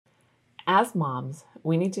As moms,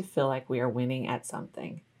 we need to feel like we are winning at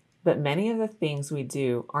something, but many of the things we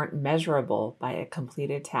do aren't measurable by a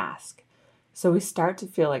completed task. So we start to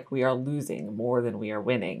feel like we are losing more than we are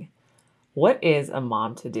winning. What is a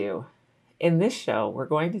mom to do? In this show, we're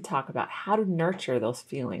going to talk about how to nurture those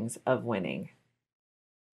feelings of winning.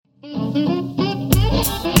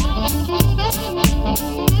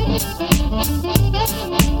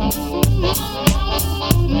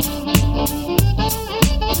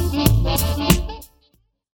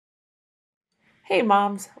 Hey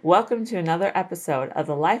moms, welcome to another episode of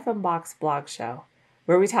the Life Unboxed blog show,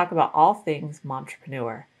 where we talk about all things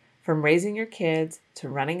momtrepreneur, from raising your kids to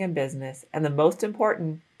running a business, and the most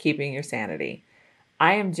important, keeping your sanity.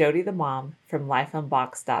 I am Jody the mom from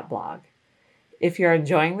lifeunboxed.blog. If you're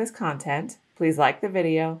enjoying this content, please like the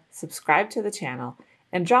video, subscribe to the channel,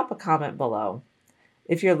 and drop a comment below.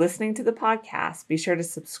 If you're listening to the podcast, be sure to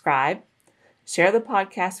subscribe, share the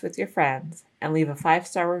podcast with your friends, and leave a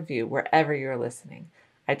 5-star review wherever you're listening.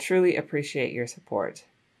 I truly appreciate your support.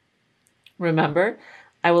 Remember,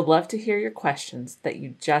 I would love to hear your questions that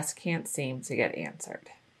you just can't seem to get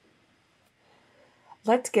answered.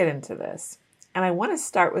 Let's get into this, and I want to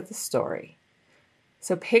start with a story.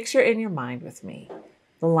 So picture in your mind with me,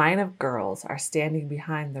 the line of girls are standing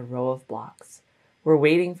behind the row of blocks. We're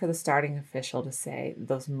waiting for the starting official to say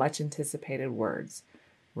those much anticipated words,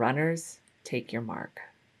 "Runners, take your mark."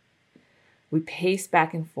 We pace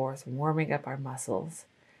back and forth, warming up our muscles.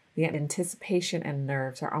 The anticipation and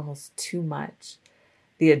nerves are almost too much.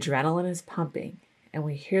 The adrenaline is pumping, and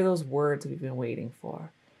we hear those words we've been waiting for.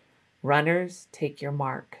 "Runners, take your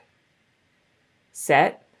mark."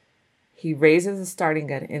 Set. He raises the starting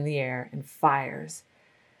gun in the air and fires.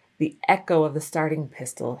 The echo of the starting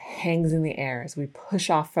pistol hangs in the air as we push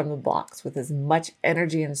off from the blocks with as much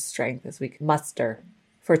energy and strength as we can muster.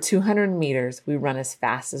 For 200 meters, we run as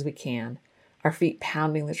fast as we can, our feet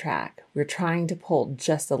pounding the track. We're trying to pull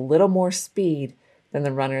just a little more speed than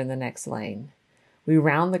the runner in the next lane. We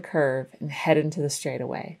round the curve and head into the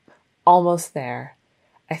straightaway. Almost there.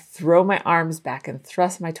 I throw my arms back and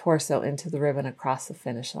thrust my torso into the ribbon across the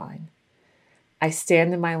finish line. I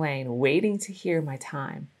stand in my lane, waiting to hear my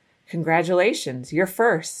time. "Congratulations, you're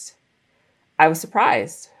first." I was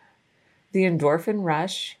surprised. The endorphin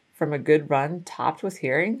rush from a good run topped with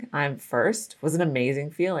hearing "I'm first" was an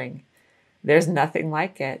amazing feeling. There's nothing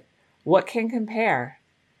like it. What can compare?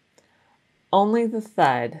 Only the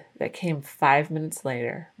thud that came 5 minutes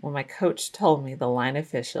later when my coach told me the line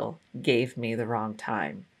official gave me the wrong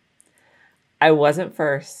time. I wasn't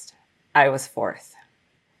first, I was fourth.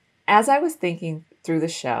 As I was thinking through the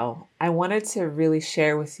show, I wanted to really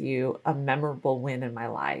share with you a memorable win in my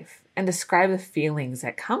life and describe the feelings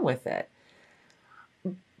that come with it.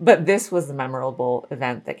 But this was the memorable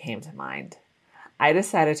event that came to mind. I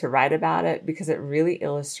decided to write about it because it really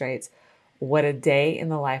illustrates what a day in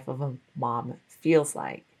the life of a mom feels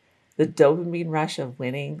like. The dopamine rush of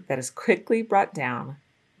winning that is quickly brought down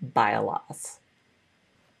by a loss.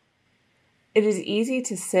 It is easy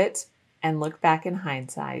to sit and look back in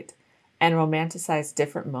hindsight and romanticize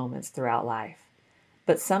different moments throughout life.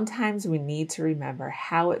 But sometimes we need to remember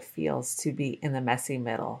how it feels to be in the messy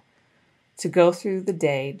middle, to go through the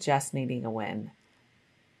day just needing a win.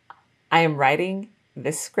 I am writing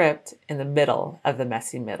this script in the middle of the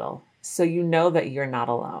messy middle, so you know that you're not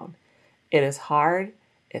alone. It is hard,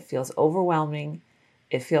 it feels overwhelming,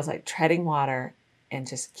 it feels like treading water and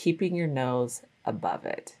just keeping your nose above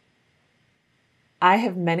it. I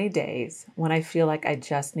have many days when I feel like I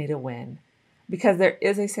just need a win, because there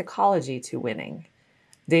is a psychology to winning.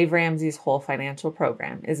 Dave Ramsey's whole financial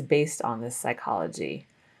program is based on this psychology.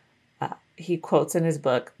 He quotes in his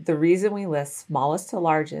book, "The reason we list smallest to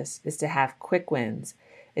largest is to have quick wins.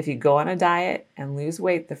 If you go on a diet and lose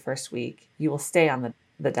weight the first week, you will stay on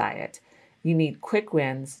the diet. You need quick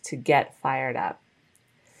wins to get fired up."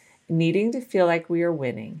 Needing to feel like we are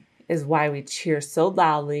winning is why we cheer so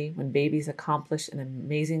loudly when babies accomplish an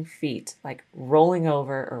amazing feat like rolling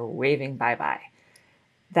over or waving bye-bye.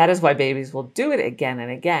 That is why babies will do it again and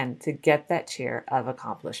again to get that cheer of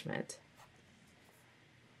accomplishment.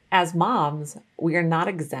 As moms, we are not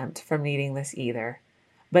exempt from needing this either,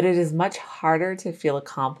 but it is much harder to feel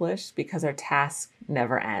accomplished because our tasks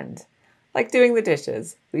never end. Like doing the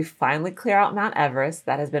dishes, we finally clear out Mount Everest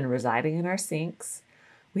that has been residing in our sinks.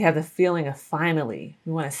 We have the feeling of finally,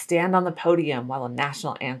 we want to stand on the podium while the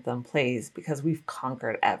national anthem plays because we've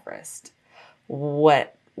conquered Everest.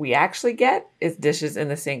 What we actually get is dishes in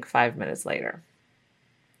the sink 5 minutes later.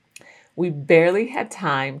 We barely had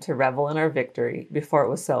time to revel in our victory before it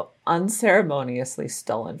was so unceremoniously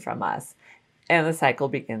stolen from us, and the cycle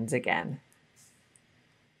begins again.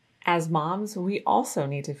 As moms, we also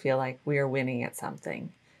need to feel like we are winning at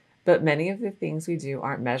something. But many of the things we do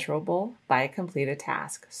aren't measurable by a completed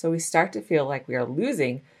task, so we start to feel like we are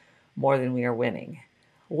losing more than we are winning.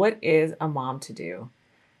 What is a mom to do?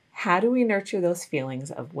 How do we nurture those feelings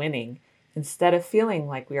of winning instead of feeling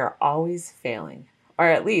like we are always failing, or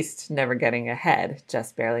at least never getting ahead,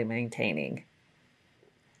 just barely maintaining?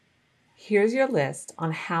 Here's your list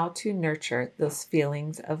on how to nurture those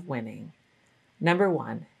feelings of winning. Number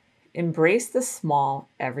 1, embrace the small,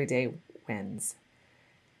 everyday wins.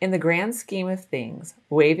 In the grand scheme of things,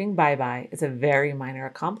 waving bye-bye is a very minor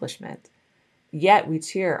accomplishment. Yet we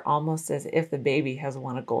cheer almost as if the baby has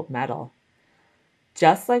won a gold medal.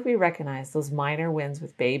 Just like we recognize those minor wins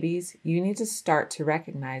with babies, you need to start to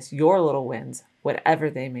recognize your little wins, whatever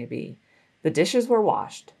they may be. The dishes were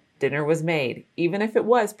washed. Dinner was made, even if it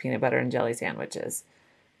was peanut butter and jelly sandwiches.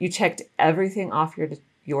 You checked everything off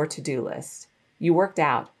your to-do list. You worked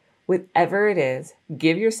out. Whatever it is,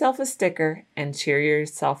 give yourself a sticker and cheer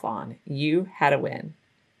yourself on. You had a win.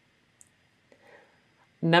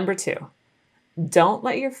 Number 2, don't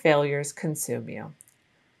let your failures consume you.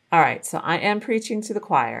 All right, so I am preaching to the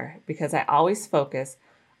choir because I always focus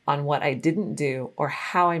on what I didn't do or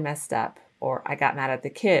how I messed up or I got mad at the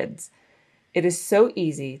kids. It is so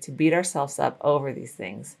easy to beat ourselves up over these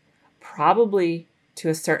things, probably to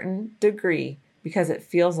a certain degree because it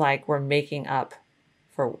feels like we're making up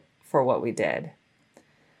for what we did.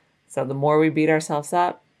 So the more we beat ourselves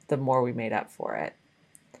up, the more we made up for it.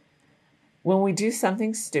 When we do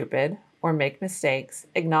something stupid or make mistakes,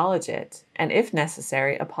 acknowledge it, and if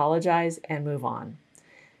necessary, apologize and move on.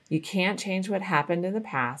 You can't change what happened in the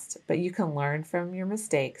past, but you can learn from your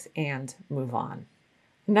mistakes and move on.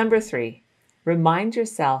 Number 3, remind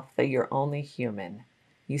yourself that you're only human.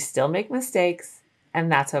 You still make mistakes, and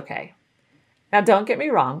that's okay. Now, don't get me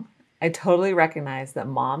wrong. I totally recognize that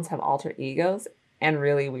moms have alter egos, and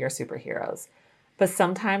really we are superheroes. But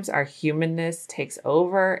sometimes our humanness takes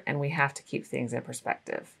over, and we have to keep things in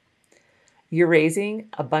perspective. You're raising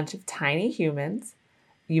a bunch of tiny humans.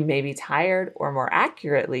 You may be tired or more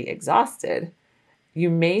accurately exhausted. You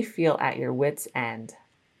may feel at your wit's end.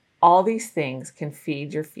 All these things can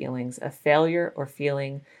feed your feelings of failure or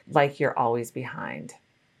feeling like you're always behind.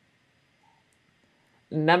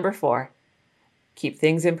 Number 4, keep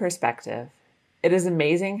things in perspective. It is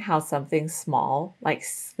amazing how something small like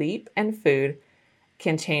sleep and food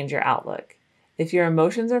can change your outlook. If your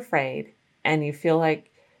emotions are frayed and you feel like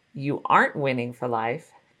you aren't winning for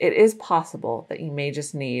life, it is possible that you may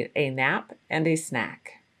just need a nap and a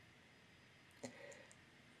snack.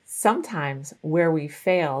 Sometimes where we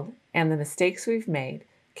failed and the mistakes we've made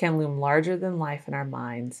can loom larger than life in our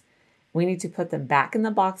minds. We need to put them back in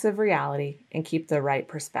the box of reality and keep the right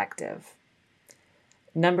perspective.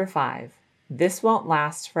 Number 5, this won't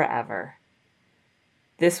last forever.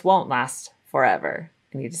 This won't last forever.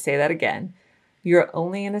 I need to say that again. You're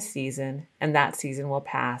only in a season, and that season will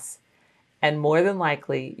pass. And more than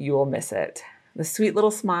likely, you will miss it. The sweet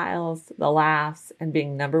little smiles, the laughs, and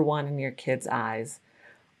being number 1 in your kids' eyes.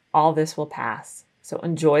 All this will pass. So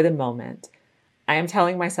enjoy the moment. I am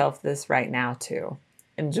telling myself this right now too.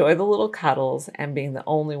 Enjoy the little cuddles and being the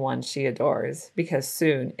only one she adores, because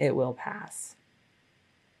soon it will pass.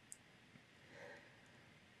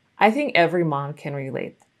 I think every mom can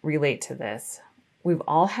relate to this. We've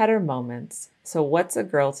all had our moments, so what's a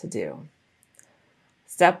girl to do?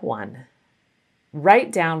 Step 1,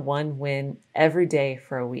 write down one win every day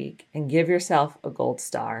for a week and give yourself a gold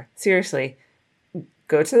star. Seriously,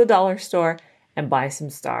 go to the dollar store and buy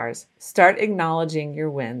some stars. Start acknowledging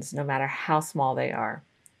your wins, no matter how small they are.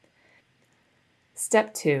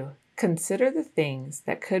 Step 2, consider the things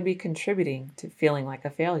that could be contributing to feeling like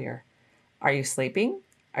a failure. Are you sleeping?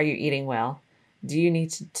 Are you eating well? Do you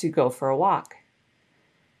need to go for a walk?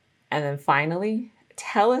 And then finally,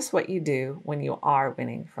 tell us what you do when you are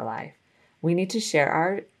winning for life. We need to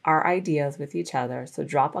share our ideas with each other, so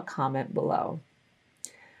drop a comment below.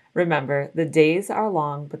 Remember, the days are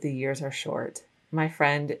long, but the years are short. My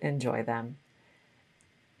friend, enjoy them.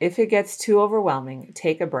 If it gets too overwhelming,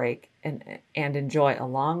 take a break and enjoy a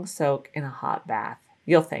long soak in a hot bath.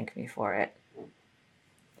 You'll thank me for it.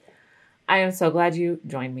 I am so glad you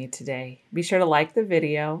joined me today. Be sure to like the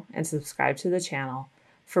video and subscribe to the channel.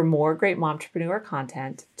 For more great momtrepreneur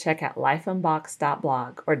content, check out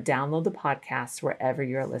lifeunboxed.blog or download the podcast wherever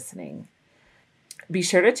you're listening. Be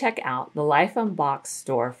sure to check out the Life Unboxed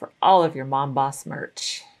store for all of your Mom Boss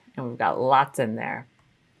merch. And we've got lots in there.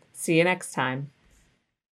 See you next time.